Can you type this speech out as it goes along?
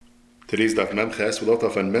Today's Daf Memches, we left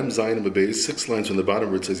off on Mem Zayin and Bebeis, 6 lines from the bottom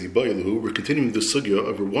where it says Ibayiluhu. We're continuing the sugya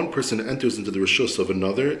of where one person enters into the rishus of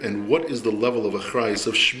another, and what is the level of achrayis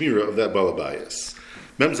of shmira of that balabayas.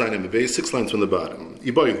 Mem Zayin and Bebeis, 6 lines from the bottom.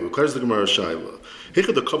 Ibayiluhu, clears the Gemara Shaila. In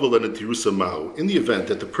the event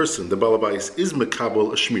that the person, the balabais, is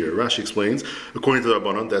mekabel a shmir, Rashi explains, according to the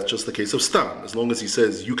Rabbanon, that's just the case of stam. As long as he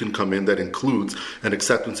says you can come in, that includes an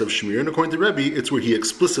acceptance of shmir. And according to Rebbe, it's where he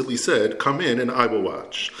explicitly said, come in and I will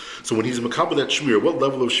watch. So when he's mekabel that shmir, what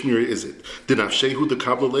level of shmir is it? Dinafshehu the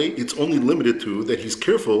kablale, it's only limited to that he's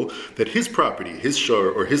careful that his property, his shar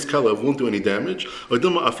or his kelev won't do any damage. Or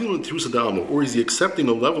is he accepting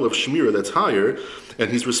a level of shmir that's higher, and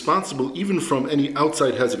he's responsible even from any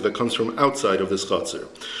outside hezek that comes from outside of this chatzir.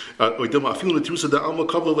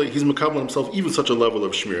 He's makabel himself even such a level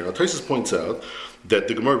of shmir. Now Taisus points out that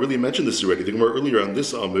the Gemara really mentioned this already. The Gemara earlier on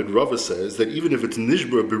this Amud, Rava says that even if it's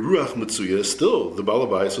nishbra beruach mitzuya, still the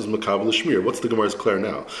balabais was makabel shmir. What's the Gemara's clear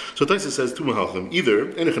now? So Taisus says two mahalchim. Either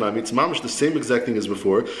it's mamish the same exact thing as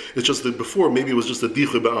before. It's just that before maybe it was just a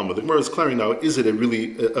dichri ba'alma. The Gemara is clearing now. Is it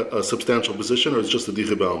a substantial position, or is it just a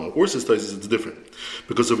dichri ba'alma? Or says Taisus it's different.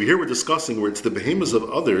 Because over here we're discussing where it's the behemoths of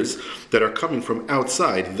others that are coming from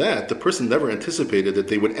outside, that the person never anticipated that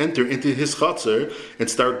they would enter into his chatzar and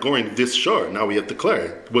start going this shar. Now we have to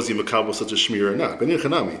declare, was he makabel such a shmir or not?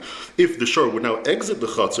 If the shar would now exit the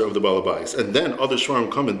chatzar of the balabais and then other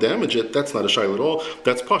shvarim come and damage it, that's not a shayla at all.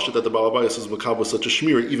 That's pasha that the balabais is makabel such a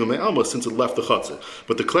shmir even me'alma since it left the chatzar.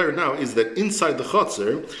 But the declare now is that inside the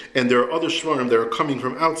chatzar and there are other shvarim that are coming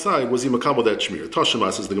from outside, was he makabel that shmir?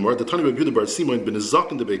 Tashema says the Gemara, the Tani Rabbi Yehuda bar Simon ben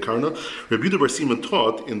Zakin de Beikarna. Rabbi Yehuda bar Simon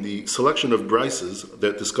taught in the selection of brises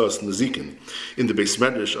that discuss Nezikin in the Beis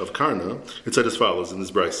Medrash of Karna. It said as follows in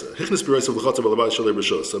this brisa: Hichnas b'reis of the chatzar balabais shalei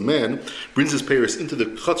b'shos. A man brings his payers into the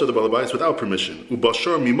chatzar of the balabais without permission.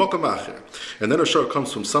 Ubashar mimokam acher, and then a shar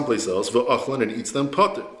comes from someplace else v'achlan and eats them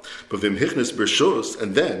potter. But v'im hichnas b'shos,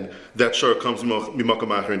 and then that shar comes mimokam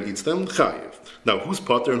acher and eats them chayiv. Now who's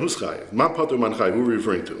potter and who's chayiv? Man potter, man chayiv. Who are we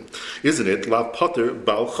referring to? Isn't it lav potter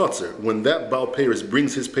bal chatzar? When that bal payers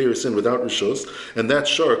brings his payers in without rishos, and that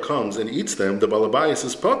shar comes and eats them, the balabayas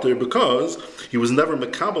is potter because he was never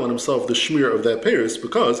mekabel on himself the shmir of that payers,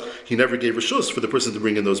 because he never gave rishos for the person to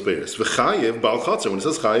bring in those payers. V'chayiv bal chatzar. When it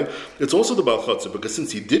says chayiv, it's also the bal chatzar, because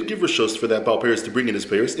since he did give rishos for that bal payers to bring in his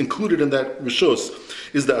payers, included in that rishos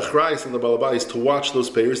is the achrayis and the balabayas to watch those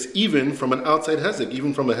payers, even from an outside hezek,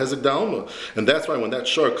 even from a hezek da'alma. And that's why when that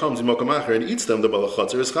shar comes in Mokamacher and eats them, the bal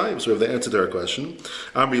chatzar is chayiv. So we have the answer to our question.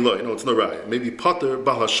 Amri lo, it's no raya. Maybe potter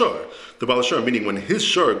bal hashar. The bal hashar, meaning when his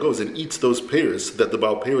shar goes and eats those payers that the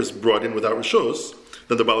bal payers brought in without rishos,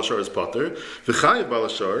 then the balashar is potter. V'chayiv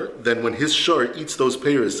balashar, then when his shar eats those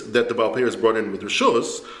payers that the bal payers brought in with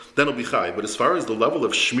rishos, then it'll be chayiv. But as far as the level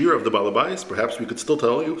of shmir of the balabais, perhaps we could still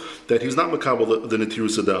tell you that he's not makabel the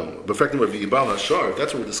netirus adal. But fact, if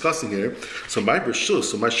that's what we're discussing here. So my brishus,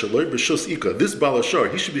 so my shaloi brishus ika, this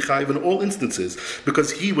balashar, he should be chayiv in all instances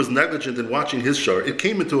because he was negligent in watching his shar. It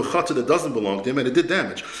came into a chatzah that doesn't belong to him, and it did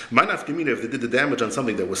damage. My nafkamina, if they did the damage on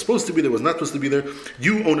something that was supposed to be there, was not supposed to be there,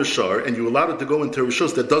 you own a shar and you allowed it to go into a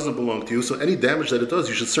rishus that doesn't belong to you. So any damage that it does,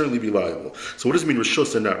 you should certainly be liable. So what does it mean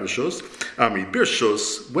rishus and not rishus? Amri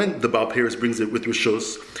birshus, when the Baal Peres brings it with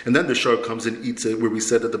Rishos, and then the Shar comes and eats it, where we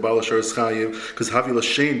said that the Baal Shar is Chayiv, because Havila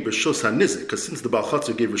Shein B'Shos HaNizik, because since the Baal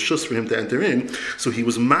Chatzar gave Rishos for him to enter in, so he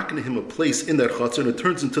was making him a place in that Chatzar, and it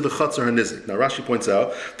turns into the Chatzar HaNizik. Now Rashi points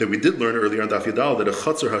out that we did learn earlier on Daf Yadal that a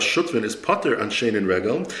Chatzar HaShutvin is Pater on Shein and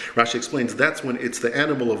Regel. Rashi explains that's when it's the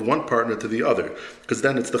animal of one partner to the other, because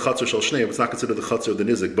then it's the Chatzar Shal Shneim, it's not considered the Chatzar of the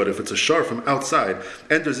Nizik. But if it's a Shar from outside,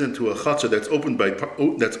 enters into a Chatzar that's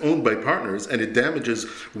owned by partners, and it damages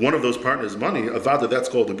one of those partners' money, avada, that's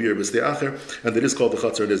called the bir b'ste'acher, and it is called the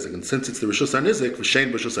chatzar nizik. And since it's the rishus hanizik, v'shein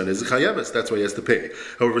b'shus hanizik chayeves, that's why he has to pay.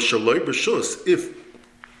 However, shaloi b'shus, if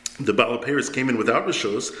the Baal Peres came in without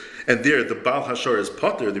rishus, and there the Baal Hashar is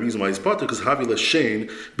potter. The reason why he's potter because Havila Shein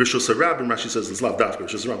B'Shus Harab, and Rashi says it's lav dafka.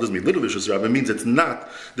 B'Shus Harab doesn't mean literally B'Shus Harab. It means it's not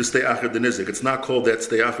the Ste'acher of the Nizik. It's not called that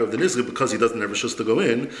Ste'acher of the Nizik because he doesn't have rishus to go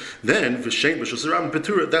in. Then V'Shein B'Shus Harab and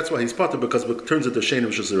Petura. That's why he's potter, because it turns into Shein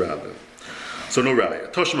B'Shus Harab. So no raya.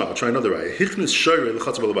 Toshma, I'll try another raya. Hichnis shayre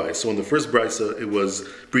l'chatzar balabais. So in the first brisa, it was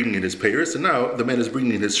bringing in his payers, and now the man is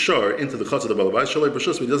bringing in his shar into the chatzar balabais. Shalei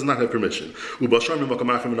b'shus, but he does not have permission. Ubashar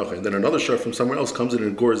mimakamachim enocha. And then another shar from somewhere else comes in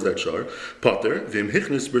and gores that shar. Potter v'im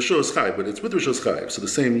hichnis b'shus chayv, but it's with b'shus chayv. So the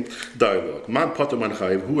same dialogue. Man potter man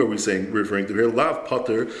chayv. Who are we referring to here? Lav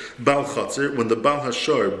potter bal chatzar. When the bal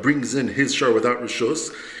hashar brings in his shar without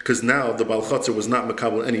rishus, because now the bal chatzar was not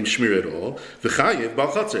makabel any shmir at all. V'chayiv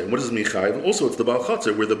bal chatzar. And what does it mean chayiv? Also also it's the Baal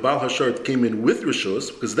Chatzar, where the Baal Hashar came in with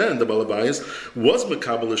Rishos, because then the Baal Abayis was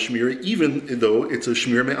Makabal Shmir, even though it's a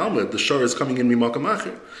Shmir Me'alma. The Shar is coming in Mimakam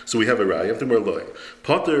Acher. So we have a Raya, the Merloi.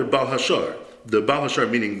 Pater Baal Hashar. The Baal Hashar,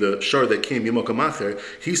 meaning the Shar that came Yimokam Acher,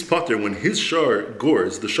 he's Pater when his Shar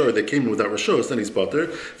gores the Shar that came in without Rishos, then he's Pater.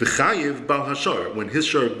 V'chayiv Baal Hashar, when his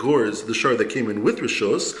Shar gores the Shar that came in with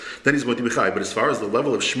Rishos, then he's going to be Chayiv. But as far as the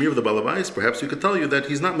level of Shmir of the Baal Abayis, perhaps we could tell you that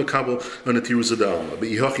he's not Makabel on a Tirusa Dalma. But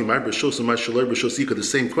Yihachi Mai Rishos and Mai Shalai Rishosika, the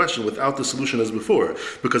same question without the solution as before.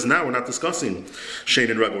 Because now we're not discussing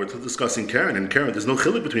Shane and Raga, we're discussing Karen. And Karen, there's no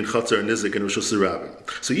chiluk between Chatzar and Nizik and Rishos Rabbi.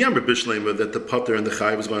 So Yamr Bishlema that the Pater and the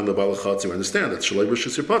Chayiv is going on the Baal Chatzar. Understand that Shalai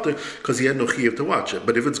Rishos Pater because he had no chiyuv to watch it.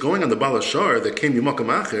 But if it's going on the Baal Shar that came Yimokam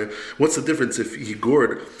Acher, what's the difference if he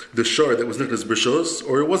gored the Shar that was Nichnas Brishos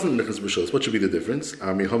or it wasn't Nichnas Brishos? What should be the difference?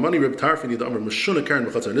 Hamani Reb Tarfin Yid Amr Meshuna Karen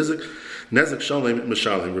B'Chatzar Nizik Nezik Shalem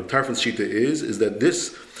Meshalem. Reb Tarfin's shita is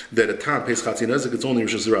that a time pays Chatzar Nezik, it's only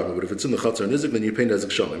Rishos Rabba. But if it's in the Chatzar Nizik, then you pay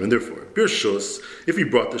Nezik Shalem. And therefore, Birshos, if he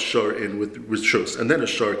brought the Shar in with Rishos, and then a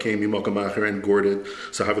Shar came Yimokam Acher and gored it,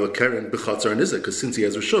 so Havila Karen B'Chatzar Nizik, because since he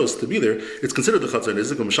has Rishos to be there, it's considered the Chatzar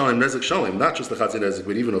Nizik, Meshalem Nezik Shalem, not just the Chatzar Nezik,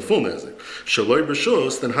 but even a full Nezik. Shaloi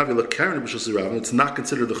B'Shos, then Havila Karen B'Shos Rabba, it's not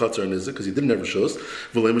considered the Chatzar Nizik, because he didn't have Rishos.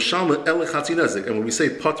 V'le Meshalem Ele Chatzar Nezik, and when we say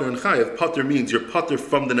Pater and Chayev, Pater means you're Pater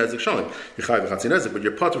from the Nezik Shalem. You're Chayev Chatzar Nezik, but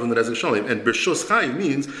you're Pater from the Nezik Shalem. And B'Shos Chayev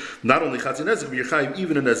means not only Chatzar Nezik, but you're Chayev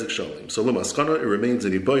even a Nezik Shalem. So L'maskana, it remains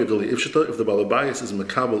in Iboy Doli Ifshita if the Baal Abayis is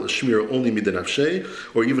Makabel a Shmir only Midanafshe,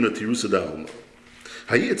 or even a Tirusa Da'alma.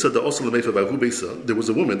 There was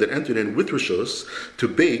a woman that entered in with Rishos to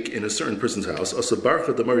bake in a certain person's house.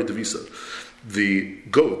 The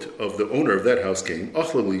goat of the owner of that house came,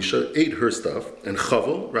 ate her stuff, and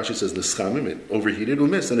Chavel, Rashi says, it overheated,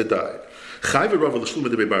 and it died.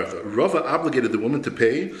 Rava obligated the woman to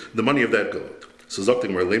pay the money of that goat. So Zokting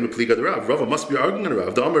Lema Pliga the Rav. Rava must be arguing on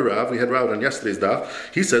Rav. The Amar Rav, we had Rav on yesterday's daf.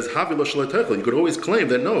 He says, Havi lo shalai teichel. You could always claim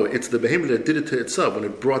that no, it's the behemoth that did it to itself when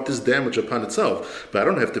it brought this damage upon itself. But I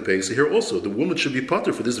don't have to pay. So here also, the woman should be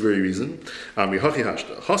pater for this very reason. Ami hachi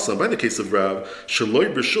hashta. Hasan, by the case of Rav,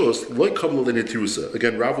 shaloi b'shos loy kablo l'netirusa.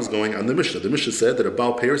 Again, Rav was going on the Mishnah. The Mishnah said that a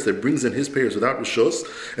Baal Peiros that brings in his payers without rishos,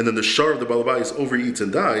 and then the shar of the Baal Abayis overeats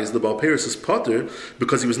and dies, the Baal Peiros is pater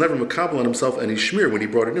because he was never makabel on himself any shmir when he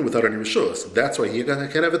brought it in without any rishos. That's why he can't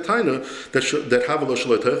have a taina that havalo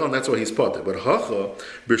shaloi teichel, and that's why he's pater. But hacha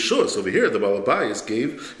b'shos over here, the Baal Abayis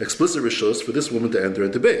gave explicit rishos for this woman to enter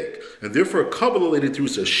and to bake, and therefore kabbalah lady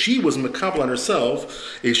terusa, she was makabel on herself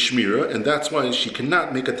a shmira, and that's why she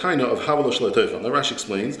cannot make a taina of havalo shaloi teichel. Now Rashi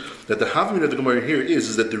explains that the havmin of the Gemara here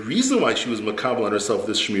is that the reason why she was makabel on herself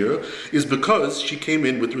this shmira is because she came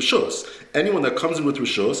in with rishos. Anyone that comes in with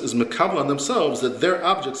rishos is makabel on themselves that their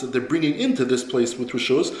objects that they're bringing into this place with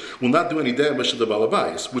rishos will not do any damage to the Baal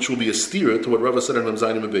Abayis, which will be a steer to what Rava said in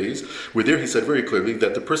Mamzayim Abayis, where there he said very clearly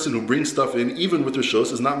that the person who brings stuff in, even with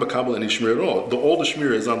rishos, is not makabel any shmir at all. All the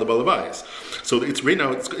shmir is on the Baal Abayis. So it's right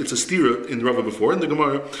now it's a steer in Rava before, and the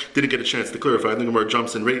Gemara didn't get a chance to clarify, and the Gemara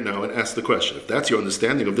jumps in right now and asks the question. If that's your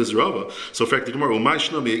understanding of this Rava, so in fact the Gemara, a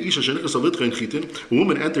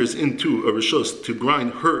woman enters into a rishos to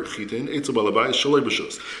grind her chitin,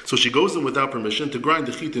 so she goes in without permission to grind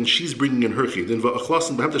the chitin, she's bringing in her chitin, and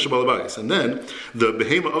then the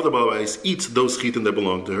behema of the Baal Abayis eats those chitin that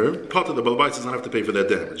belong to her. Part of the Baal Abayis does not have to pay for that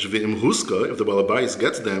damage. If the Baal Abayis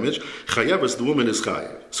gets damaged, chayavas, the woman is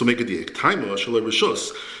chayav. So make a diak. Taima shalai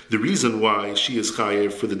rishos. The reason why she is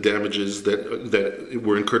chayav for the damages that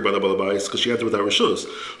were incurred by the Baal Abayis because she entered without rishos.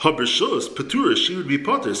 Ha rishos petura, she would be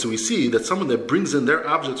potter. So we see that someone that brings in their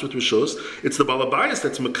objects with rishos, it's the Baal Abayis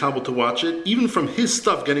that's makabel to watch it, even from his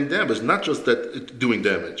stuff getting damaged, not just that it doing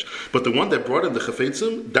damage. But the one that brought in the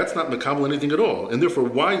chafetzim, that's not makabel anything at all. And therefore,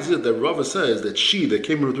 why is it that Rava says that she that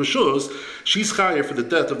came in with rishos, she's chayav for the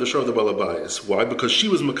death of the shar of the Baal Abayis? Why? Because she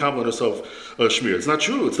was makabel on herself shmir. It's not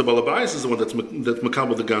true. It's the Baal Abayis is the one that's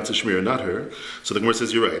makabel the ganze shmir, not her. So the Gemara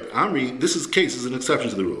says you're right. Amri, this case is an exception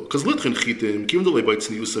to the rule. Because litchin chitim,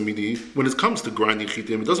 when it comes to grinding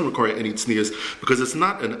chitim, it doesn't require any tznius because it's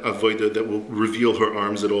not an avoida that will reveal her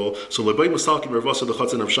arms at all. So the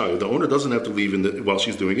owner doesn't have to leave while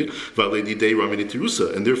she's doing it.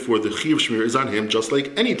 And therefore the chiv shmir is on him just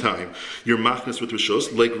like any time you're machnas with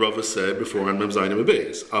rishos, like Rava said before on Mem Zayin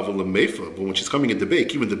Abayis. But when she's coming in to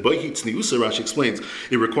bake, even the bayhi tzniusa, Rashi explains,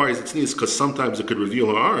 it requires a tznius because sometimes it could reveal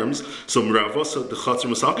her arms. So Miravasa, the chatzar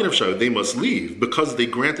masakin of shayah, they must leave because they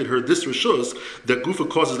granted her this rishos that gufa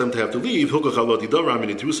causes them to have to leave.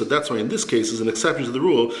 That's why in this case is an exception to the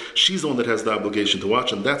rule. She's the one that has the obligation to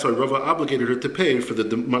watch, and that's why Rava obligated her to pay for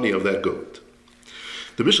the money of that goat.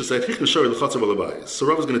 The Mishnah said, "Hichna shari l'chatzav alabayis." So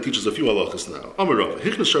Rav is going to teach us a few halachas now. Amar Rav,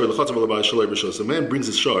 "Hichna shari l'chatzav alabayis shalei b'shos." A man brings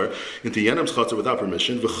his shar into Yanam's chatzav without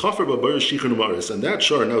permission. V'chafer b'bayis shichun umaris, and that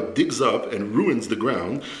shar now digs up and ruins the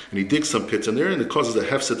ground, and he digs some pits in there, and it causes a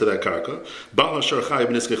hefset to that karka. Bal hashar chayiv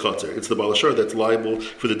b'niskei chatzer. It's the bal hashar that's liable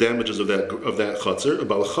for the damages of that chatzer. A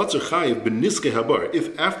bal chatzer chayiv b'niskei habar.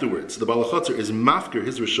 If afterwards the bal chatzer is mafker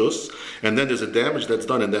his rishus, and then there's a damage that's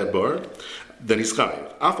done in that bar, then he's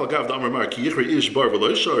chayiv. Afal gav the amar mar ki yichri ish bar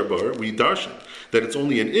v'lo shar bar. We darshan that it's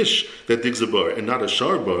only an ish that digs a bar and not a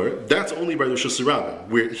shar bar. That's only by the Rishus Rabbim,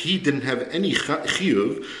 where he didn't have any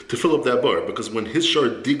chiyuv to fill up that bar, because when his shar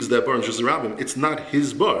digs that bar in Rishus Rabbim, it's not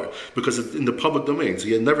his bar because it's in the public domain. So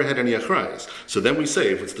he had never had any achrayas. So then we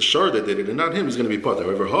say if it's the shar that did it and not him, he's going to be potter.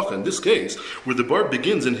 However, hacha in this case, where the bar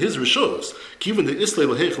begins in his rishos, even the islay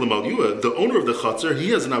lahech l'mal, the owner of the chatzar, he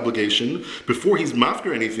has an obligation before he's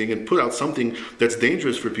mafker anything and put out something that's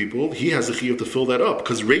dangerous for people. He has a chiyuv to fill that up,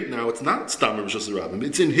 because right now it's not stam rishos rabbim;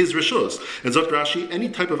 it's in his rishos. And Zok Rashi, any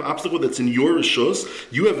type of obstacle that's in your rishos,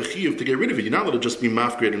 you have a chiyuv to get rid of it. You're not allowed to just be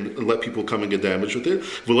mafker and let people come and get damaged with it.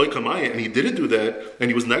 V'loy kamaya, and he didn't do that, and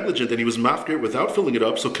he was negligent, and he was mafker without filling it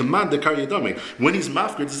up. So command the karyadami. When he's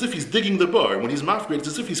mafker, it's as if he's digging the bar. When he's mafker, it's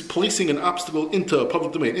as if he's placing an obstacle into a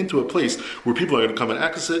public domain, into a place where people are going to come and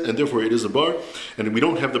access it, and therefore it is a bar. And we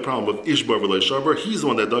don't have the problem of ish bar v'loy shar bar. He's the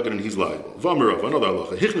one that dug it, and he's liable. V'amarav, another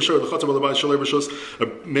halacha. Hichna shar l'chatzav alabayis shalei rishos.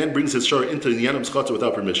 A man brings his shar into the yanam's chatzah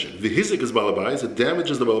without permission. The hizik is balabais. It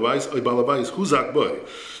damages the balabais. Balabais huzak boy.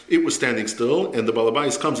 It was standing still, and the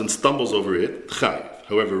balabais comes and stumbles over it. Chayiv.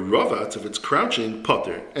 However, ravat, if it's crouching,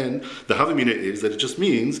 potter. And the havamina is that it just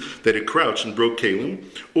means that it crouched and broke kalim,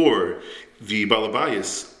 or the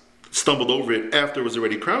balabais stumbled over it after it was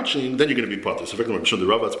already crouching, then you're going to be potter. So if I'm sure the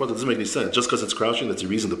ravat's potter doesn't make any sense. Just because it's crouching, that's a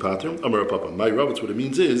reason to potter. Amar Papa. My ravat's, what it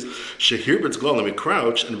means is shehirbert's glalim, it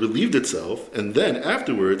crouched and relieved itself, and then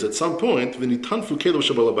afterwards, at some point, then the kalim of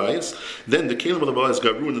the balabais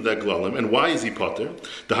got ruined in that glalim. And why is he potter?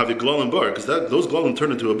 To have a glalim bar, because those glalim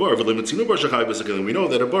turn into a bar. We know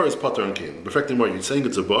that a bar is potter on kalim. Perfecting more, you're saying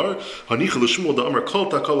it's a bar. Any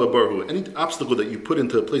obstacle that you put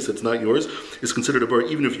into a place that's not yours is considered a bar,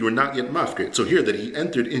 even if you were not yet mafkir. So here that he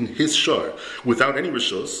entered in his shar without any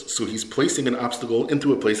rishos, so he's placing an obstacle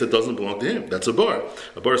into a place that doesn't belong to him. That's a bar.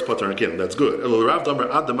 A bar is pater and kelim. That's good.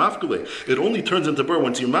 It only turns into bar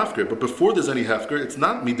once you're mafkir, but before there's any hafkir, it's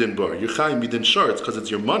not midin bar. You're chayim midin shar. It's because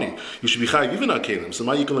it's your money. You should be chayim even on kelim. So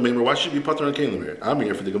why should you be pater on kelim here? I'm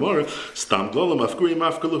here for the Gemara. Stam glola mafkuri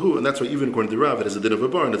mafkalahu, and that's why even according to Rav, it is a din of a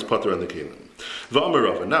bar and it's pater on the kelim.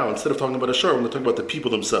 Now, instead of talking about a shar, we're going to talk about the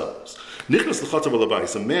people themselves. Nichnas l'chatzav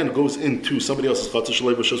alabais. A man goes into somebody else's chatzah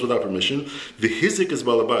shalei b'shos without permission. The hizik is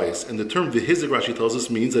balabais, and the term the hizik, Rashi tells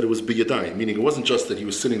us, means that it was biyadayim, meaning it wasn't just that he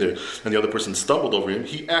was sitting there and the other person stumbled over him.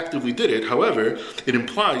 He actively did it. However, it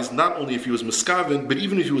implies not only if he was miskaven, but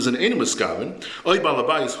even if he was an enim miskaven, oy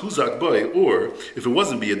balabais huzak boy, or if it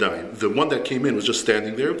wasn't biyadayim, the one that came in was just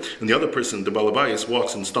standing there, and the other person, the balabais,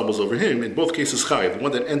 walks and stumbles over him. In both cases, chayiv. The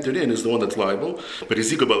one that entered in is the one that's liable. But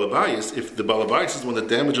hizika balabais, if the balabais is the one that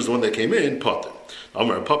damages the one that came in, potter.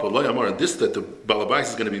 Amar and Papa loy amar, and this that the balabais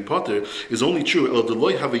is going to be potter is only true. El the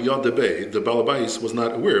loy have a yad debei. The balabais was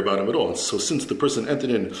not aware about him at all. So since the person entered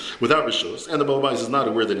in without rishos, and the balabais is not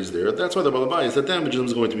aware that he's there, that's why the balabais that damages him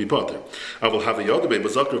is going to be potter. I will have a yad debei,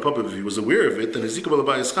 but Zakir Papa, if he was aware of it, then his zika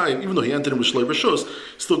balabais chayiv, even though he entered in with shloi rishos,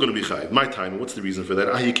 still going to be chayiv. My time. What's the reason for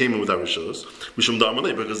that? He came in without rishos. Mishum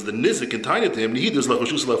da'amalei, because the nizik and tiny to him. He does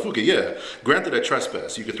lachoshusa lafuka. Yeah, granted I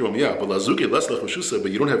trespass, you could throw me out, but lazuke less lachoshusa,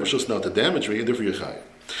 but you don't have rishos now to damage me, and therefore you're chayiv.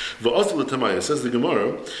 Says the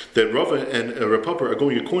Gemara that Rava and Rav Papa are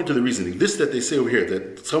going according to the reasoning. This that they say over here,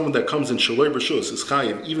 that someone that comes in shaloi b'shus is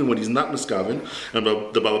chayiv even when he's not miskaven, and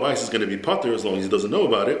the balabais is going to be potter as long as he doesn't know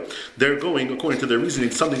about it. They're going according to their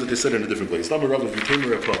reasoning, something that they said in a different place.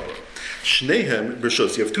 Shnehem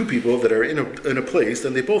b'shus. You have two people that are in a place,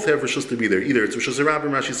 and they both have rishus to be there. Either it's rishus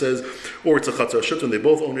rabbim, Rashi says, or it's a chatzar shut, and they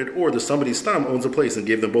both own it, or there's somebody stam owns a place and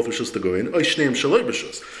gave them both rishus to go in. Shnehem shaloi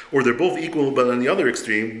b'shus. Or they're both equal, but on the other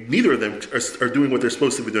extreme, neither of them are doing what they're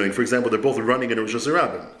supposed to be doing. For example, they're both running in a Rishos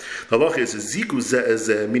Rabbim. Halacha is ziku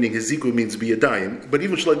zeh, meaning his ziku means biyadayim, but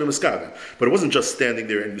even shalai b'miskaven. But it wasn't just standing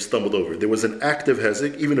there and you stumbled over. There was an active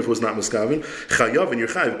hezek, even if it was not miskaven. Chayav and your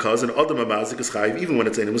chayiv cause an adam amazik is chayiv, even when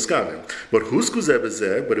it's in a miskaven. But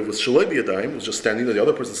but it was shaloi b'yadayim, it was just standing there, the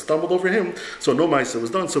other person stumbled over him, so no ma'isa was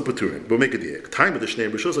done, so paturin. But make a diak. Time of the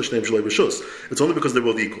shneim b'shus, shneim shaloi b'shus. It's only because they're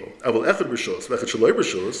both equal. Aval echad b'shus, v'echad shaloi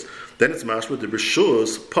b'shus, then it's mashma, the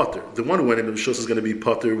b'shus potter. The one who went into b'shus is going to be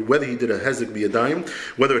potter, whether he did a hezek b'yadayim,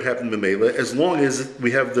 whether it happened b'meila, as long as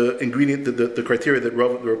we have the ingredient, the criteria that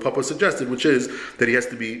Rav Papa suggested, which is that he has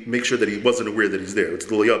to make sure that he wasn't aware that he's there. It's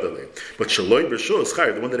the loyadale. But shaloi b'shus,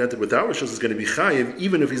 chayiv, the one that entered without b'shus is going to be chayiv,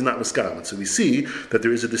 even if he's not miskaven. So we see that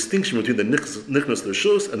there is a distinction between the nichnas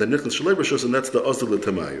l'shus and the nichnas shaloi b'shus, and that's the azal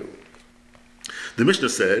l'tamayu. The Mishnah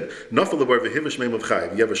said, "Nafal lebar v'hivish meim of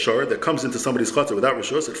chayiv." You have a shard that comes into somebody's chatzar without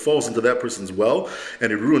rishus, it falls into that person's well,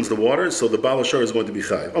 and it ruins the water. So the bala shar is going to be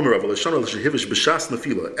chayiv.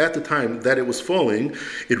 At the time that it was falling,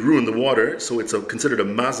 it ruined the water, so it's considered a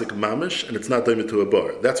mazik mamish, and it's not daimed to a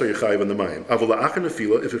bar. That's why you're chayiv on the mayim.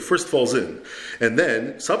 If it first falls in, and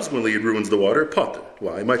then subsequently it ruins the water, potter.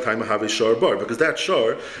 Why? My time I have a shar bar, because that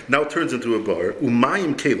shar now turns into a bar.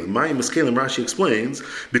 Umayim kalim. Mayim is kalim. Rashi explains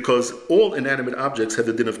because all inanimate objects have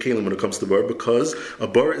the din of kalim when it comes to bar, because a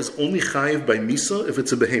bar is only chayiv by misa if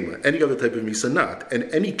it's a behema. Any other type of misa not. And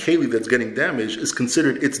any keli that's getting damaged is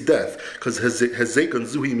considered its death, because hezekon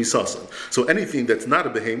zuhi misasan. So anything that's not a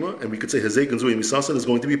behema, and we could say hezekon zuhi misasan, is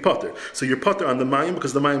going to be potter. So you're potter on the mayim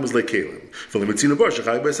because the mayim is like kalim.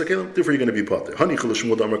 Therefore you're going to be potter.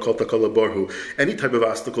 Any type of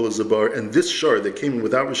obstacle is a bar, and this shard that came in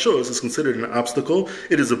without rishos is considered an obstacle.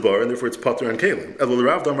 It is a bar, and therefore it's potter on kalim.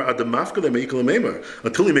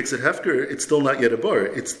 Until he makes it hefker, it's still not yet a bar.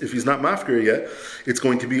 If he's not mafker yet, it's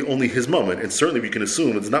going to be only his moment. And certainly we can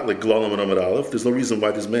assume it's not like glalam and amad aleph. There's no reason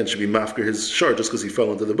why this man should be mafker his shard just because he fell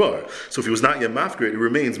into the bar. So if he was not yet mafker, it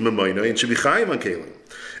remains memayna and should be chayiv on kalim.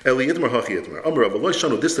 Eli Yitmar Hachi Yitmar. Amar Rav Eloi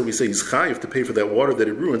Shano. This that we say he's chayiv to pay for that water that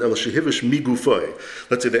it ruined. El shehivish migufay.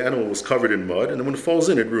 Let's say the animal was covered in mud, and then when it falls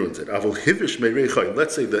in, it ruins it. Avol hivish meirei.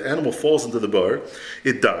 Let's say the animal falls into the bar,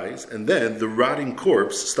 it dies, and then the rotting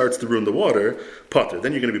corpse starts to ruin the water. Potter.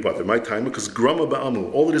 Then you're going to be potter. My time, because grama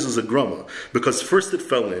ba'amu. All it is a grama, because first it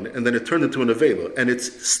fell in, and then it turned into a nevela, and its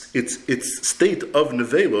state of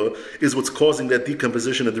nevela is what's causing that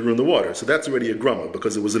decomposition and to ruin the water. So that's already a grama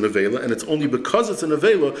because it was a nevela, and it's only because it's a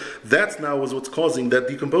nevela that's now was what's causing that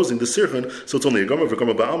decomposing the sirchan. So it's only a grama. You're not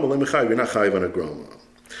chayiv on a grama.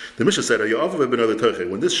 The Mishnah said,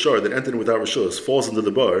 when this shard that entered without rishos falls into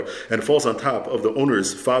the bar and falls on top of the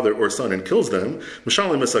owner's father or son and kills them,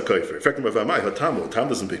 Mishalim is a kaifer. In fact, Tam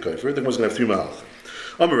doesn't pay kaifer, then one's going to have 3 malach.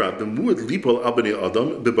 Amarab, the muad lipol abani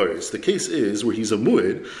adam bebaris. The case is where he's a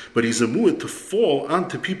muad, but he's a muad to fall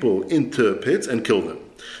onto people into pits and kill them.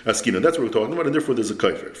 Askina, that's what we're talking about, and therefore there's a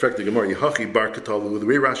kaifer. In fact, the Gemara Yehachi bar Katalu, the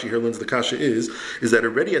way Rashi here learns the kasha is that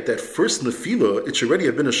already at that first nefila, it should already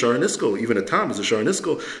have been a sharanisko. Even a tam is a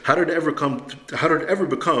sharanisko. How did it ever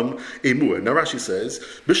become a muad? Now Rashi says,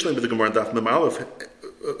 Bishlam with the Gemara Daf Mem Aleph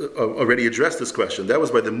already addressed this question. That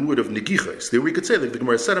was by the muad of negichos. There we could say, like the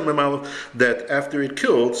Gemara said in Mem Aleph, that after it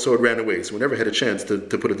killed, so it ran away. So we never had a chance to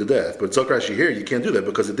put it to death. But Zok Rashi here, you can't do that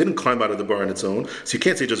because it didn't climb out of the bar on its own. So you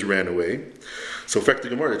can't say it just ran away. So, in fact, the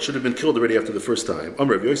Gemara, it should have been killed already after the first time.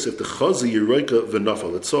 Amr Rav Yosef, the chazi yiroika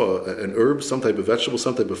v'nafal. It saw an herb, some type of vegetable,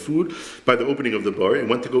 some type of food by the opening of the bar. It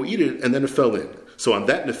went to go eat it, and then it fell in. So on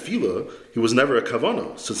that nefila, he was never a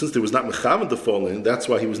kavana. So since there was not mechavan to fall in, that's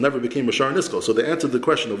why he never became a shar nisko. So the answer to the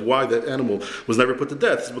question of why that animal was never put to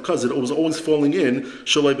death is because it was always falling in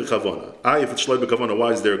shalai b'kavana. If it's shalai b'kavana,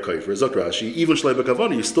 why is there a kaifer? Zok Rashi, even shalai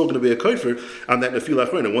b'kavana, you're still going to be a kaifer on that nefila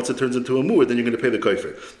achron. And once it turns into a muad, then you're going to pay the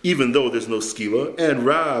kaifer, even though there's no skila. And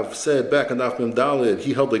Rav said back in Daf Mem Daled,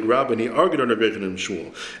 he held like Rav and he argued on Rav Yechon and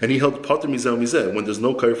Shmuel, and he held pater mizeh mizeh. When there's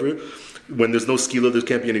no kaifer, when there's no skila, there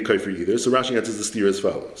can't be any kaifer either. So Rashi answers the steer as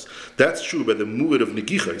follows. That's true by the muad of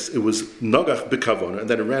negichos. It was nagach b'kavana, and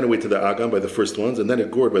then it ran away to the agan by the first ones, and then it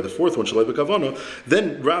gored by the fourth one, shalai b'kavana.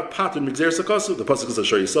 Then Rav pater migzer sakasu. The pasuk says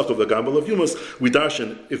shar yisachov v'gambal of yumas. We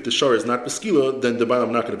darshan if the shar is not b'skila, then the baalam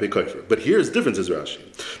not going to pay kaifer. But here's the difference, is Rashi,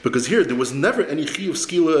 because here there was never any chi of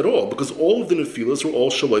skila at all, because all of the nefilas were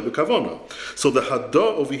all shalai b'kavana. So the hada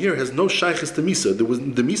over here has no shaychus to misa.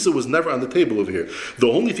 The misa was never on the table over here. The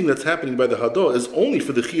only thing that's happening by the hada is only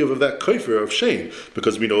for the chiyuv of that kaifer of shein,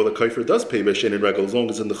 because we know the kaifer does pay by shein and regal as long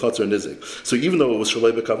as it's in the chatzar nizik. So even though it was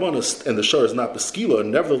shalai b'kavana and the shar is not b'skila,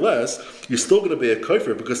 nevertheless you're still going to pay a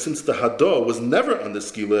kaifer, because since the hada was never on the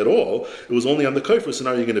skila at all, it was only on the kaifer. So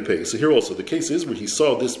now you're going to pay. So here also the case is where he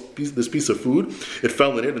saw this piece of food, it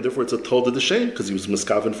fell in it, and therefore it's a told of the shein because he was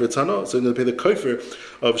miskaven for its hana. So you're going to pay the kaifer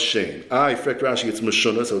of shein. Fact Rashi, it's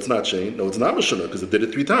mashuna, so it's not shein. No, it's not mashuna because it did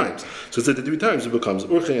it 3 times. So it's did it 3 times, it becomes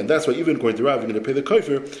urche, and that's why even according to Rav, you're going to pay the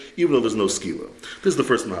kaifer even though there's no skila. This is the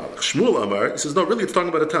first mahalach. Shmuel Amar, he says, no, really, it's talking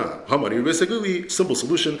about a tam. Hamari, basically, simple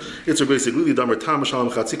solution. It's basically damar tam shalom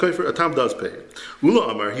chatzi kaifer. A tam does pay. Ula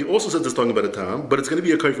Amar, he also says it's talking about a tam, but it's going to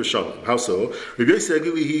be a kaifer shalom. How so?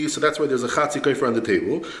 So that's why there's a chatzi kaifer on the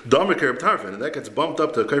table. Damar kereb tarfin, and that gets bumped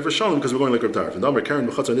up to a kaifer shalom because we're going like kereb tarfin. Damar karen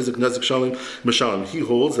b'chatzon nizik nezik shalom mishalom. He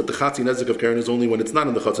holds that the chatzi nezik of karen is only when it's not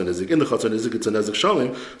in the chatzon nizik. In the chatzon nizik, it's a nezik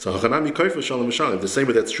shalom. So hachanami kaifer shalom mishalom. The same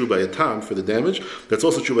way that's true by a tam for the damage. That's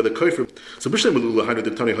also true by the kaifer. So that's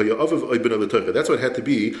why it had to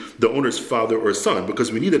be the owner's father or son,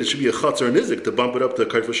 because we need that it should be a chatzar and nizik to bump it up to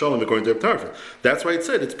kaifer shalom according to Reb Tarfon. That's why it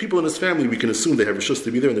said it's people in his family. We can assume they have rishus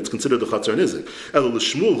to be there, and it's considered the chatzar and nizik. Elul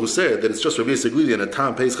Shmuel, who said that it's just Rabbi Seglili and a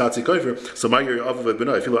tam pays chatzi kaifer. So my avav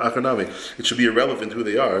benai filo achanami. It should be irrelevant who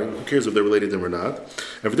they are. Who cares if they're related to him or not?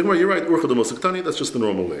 And for the you're right. Urcha the mosaktani. That's just the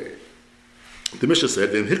normal way. The Mishnah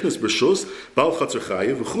said, the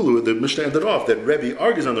Mishnah ended off that Rebbe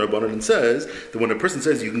argues on the Rabbanan and says that when a person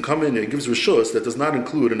says you can come in and gives rishus, that does not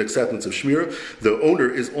include an acceptance of shmira. The owner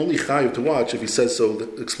is only chayiv to watch if he says so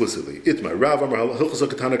explicitly. Itma Rav Amar Hilchos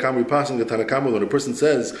Tanakam passing the Tanakam. When a person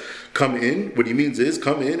says come in, what he means is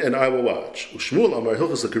come in and I will watch. Shmuel Amar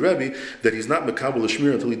Hilchos Rebbe that he's not mekabel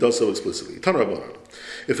shmira until he does so explicitly. Tan Rabbanan.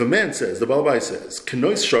 If a man says, the Balabai says,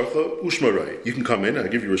 Kenois Sharcha Ushmarai, you can come in, I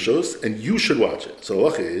give you rishus, and you should watch it. So the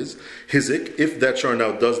halacha is, Hizik, if that shar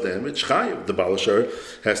now does damage, Chayiv, the Balashar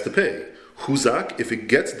has to pay. Huzak, if it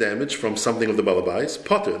gets damage from something of the Balabais,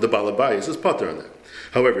 Potter, the Balabais is Potter on that.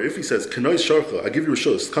 However, if he says, Kenois Sharcha, I give you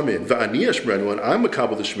rishus, come in, Va'ani Ashmrenu, and I'm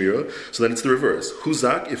makabel the shmira, so then it's the reverse.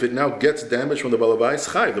 Huzak, if it now gets damage from the balabais,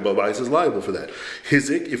 Chayiv, the balabais is liable for that.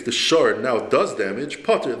 Hizik, if the shard now does damage,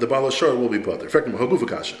 Potter, the balashar will be Potter.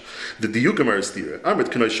 The Diyukamar is stira. Amrit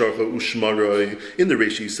Kenois Sharcha Ushmaroi, in the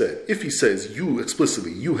Reishi he said, if he says you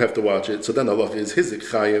explicitly, you have to watch it, so then Allah is Hizik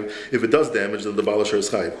Chayiv. If it does damage, then the balashar is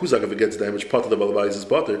Chayiv. Huzak, if it gets damage, Potter, the balabais is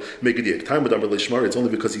Potter. Make it dik. Time with Amr Leishmar, it's only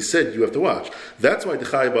because he said you have to watch. That's why the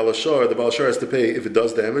balashar has to pay if it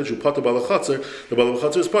does damage. Upata balachatzer, the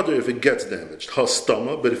balachatzer is pater if it gets damaged.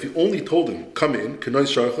 Hastama, but if he only told him come in, kenois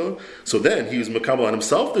sharcha, so then he was makabel on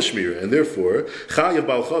himself the shmira, and therefore chayav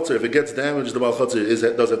balachatzer. If it gets damaged, the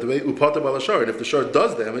balachatzer does have to pay. Upata balashar, and if the shar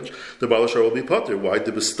does damage, the balashar will be pater. Why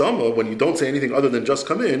the bestama when you don't say anything other than just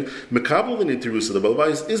come in, makabel the nitirusa, the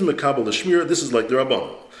balabais is makabel the shmira. This is like the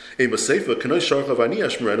rabbanon. And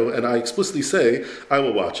I explicitly say, I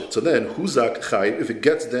will watch it. So then, Huzak Chayv, if it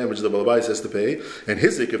gets damaged, the Balabais has to pay. And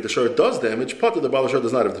Hizik, if the shar does damage, Pata, the Balashar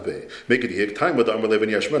does not have to pay. Make it Hik, time with the Amr Lev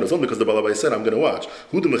and Yashmenu. It's only because the Balabais said, I'm going to watch.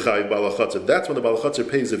 Hudum Chayv Balachatzer. That's when the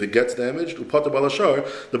Balachatzer pays if it gets damaged. Upata Balashar,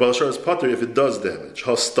 the Balashar is Pata if it does damage.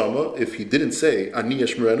 Hastama, if he didn't say, Ani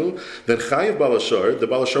Yashmenu, then Chayv Balashar, the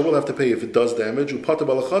Balashar will have to pay if it does damage. Upata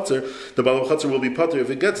Balachatzer, the Balachatzer will be Pata if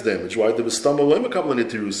it gets damaged. Why? The Bestama Lemakablan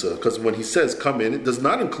Itirusa. Because when he says come in, it does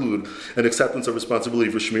not include an acceptance of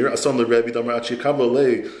responsibility for Shmir. Asam the Rebbe Damar Achi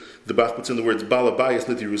Kabbaleh. The Bach puts in the words Balabayas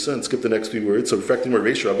Nitirusa and skip the next few words. So reflecting where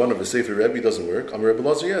Reish Rabban of a Sefer Rebbe doesn't work. Amar Rebbe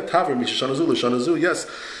Lazar, yeah, Taver Mishashanazu Lashanazu. Yes,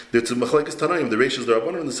 it's a Machlekes Tanaim. The Reish is the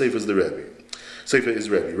Rabban and the Sefer is the Rebbe. Sefer is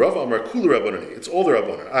Rebbe. Rav Amar Kula Rabbanani. It's all the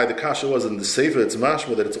Rabbanan. The Kasha was in the Sefer. It's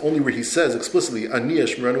mashma that it's only where he says explicitly Ani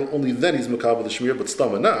Shmiranu. Only then he's makabel the Shmir, but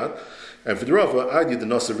Stama not. And for the Rava, I did the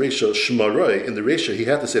Nasa Resha Shmaroi. In the Resha, he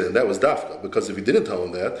had to say that, and that was Dafka, because if he didn't tell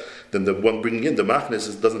him that, then the one bringing in the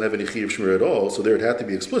Machnes doesn't have any Chi of Shmir at all, so there it had to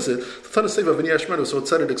be explicit. The Tana Seva V'niyah Shmanu, so it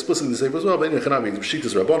said it explicitly in the Sefer as well, but in Chanami,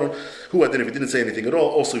 Shitas Rabbanon, who then if he didn't say anything at all,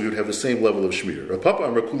 also you would have the same level of Shmir. Rapapa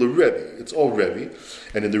Amar Kula Rebbe, it's all Rebbe,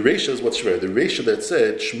 and in the Resha is what's Shmir. The Resha that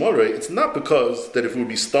said Shmaroi, it's not because that if it would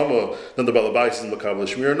be Stama, then the Balabais is Makabal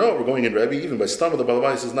Shmir. No, we're going in Rebbe, even by Stama, the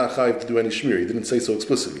Balabais is not Chayiv to do any Shmir. He didn't say so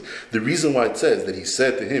explicitly. The reason why it says that he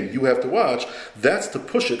said to him, you have to watch, that's to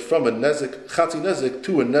push it from a nezik, chatzi nezik,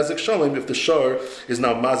 to a nezik shalom if the shar is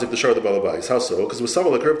now mazik, the shar of the balabais. How so? Because with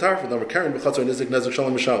someone like Reb Tarfon, now we're carrying b'chatzar nezik, nezik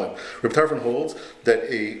shalom mishalom. Reb Tarfon holds that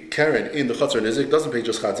a Karen in the chatzar nezik doesn't pay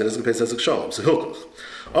just chatzi nezik, pays nezik shalom. So hilkuch.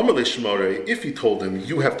 Amalei Shmarei, if he told him,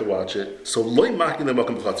 you have to watch it, so loy makin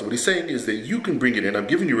lemakam b'chatzar. What he's saying is that you can bring it in, I'm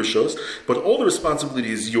giving you rishos, but all the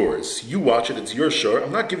responsibility is yours. You watch it, it's your shar,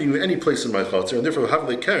 I'm not giving you any place in my chatzar, and therefore have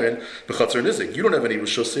Karen b'chatzar nezik. You don't have any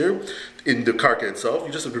rishos here in the karka itself,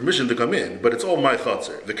 you just have permission to come in, but it's all my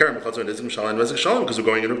chatzar. The Karen b'chatzar nezik mishalom nezik shalom, because we're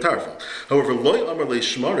going in Reb Tarfon. However, loy amalei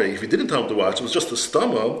Shmarei, if he didn't tell him to watch, it was just a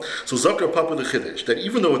stama, so zakar papa the chiddush, that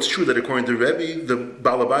even though it's true that according to Rebbe, the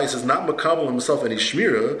balabais is not makabel himself any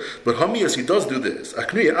shmira, but Hamias, he does do this. The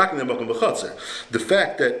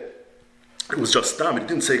fact that it was just stam. It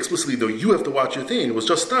didn't say explicitly, though, you have to watch your thing. It was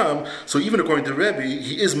just stam. So even according to Rebbe,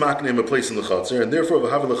 he is makne him a place in the chatzar, and therefore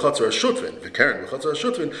v'hav lechatzar ashutvin, v'karen lechatzar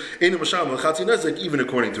ashutvin, ein masham lechatzi nezek, even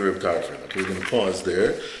according to Reb Tarfon. Okay, we're going to pause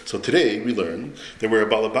there. So today we learn that where a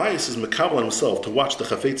balabayis is makabel on himself to watch the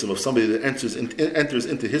chafetzim of somebody that enters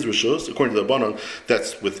into his rishos, according to the Abanon,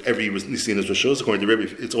 that's with every nisi in his rishos. According to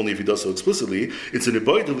Rebbe, it's only if he does so explicitly. It's an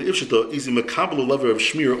ibayid l'ifshita, is he makabel a lever of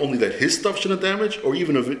shmir only that his stuff shouldn't damage, or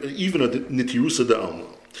even a nitirusa de alma.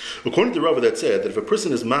 According to Rava, that said that if a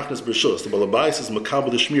person is machnas b'rishos, the balabais is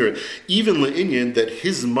makabel shmir, even le'inyan that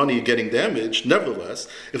his money getting damaged. Nevertheless,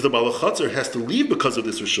 if the balachatzer has to leave because of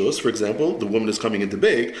this rishos, for example, the woman is coming into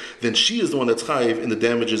bake, then she is the one that's chayiv in the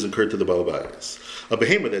damages incurred to the balabais. A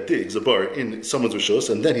behemoth that digs a bar in someone's rishos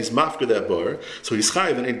and then he's mafker that bar, so he's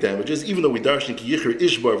chayiv in any damages, even though we darshan ki yichir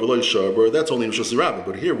ishbar v'lo yishar bar, that's only in rishos rabba.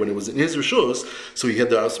 But here, when it was in his rishos, so he had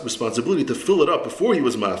the responsibility to fill it up before he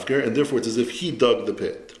was mafker, and therefore it's as if he dug the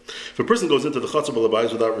pit. If a person goes into the chatzar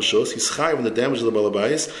balabais without rishos, he's chayiv in the damage of the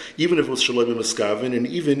balabais, even if it was shalom miskaven, and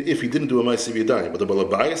even if he didn't do a ma'aseh yadayim. But the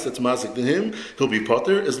balabais that's mazik to him, he'll be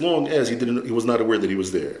potter as long as he was not aware that he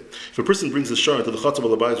was there. If a person brings the shar into the chatzar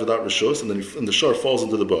balabais without rishos, and the shar falls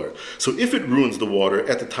into the bar, so if it ruins the water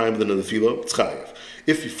at the time of the nefila, it's chayiv.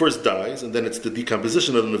 If he first dies, and then it's the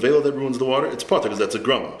decomposition of the nevela that ruins the water, it's potter, because that's a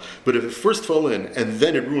grama. But if it first fell in, and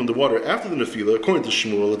then it ruined the water after the nefila, according to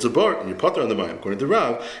Shmuel, it's a bar, and you're potter on the mayim. According to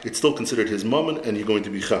Rav, it's still considered his mammon, and you're going to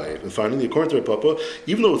be chayiv. And finally, according to Rav Papa,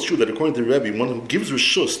 even though it's true that according to Rebbe, one who gives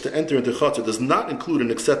rishus to enter into chatzar does not include an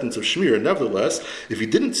acceptance of shmir, nevertheless, if he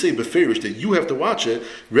didn't say beferish that you have to watch it,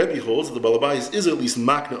 Rebbe holds that the balabais is at least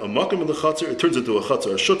makna a makam in the chatzar, it turns into a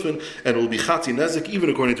chatzar a shutvin, and it will be chatzi nezik, even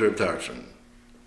according to Reb Tarfon.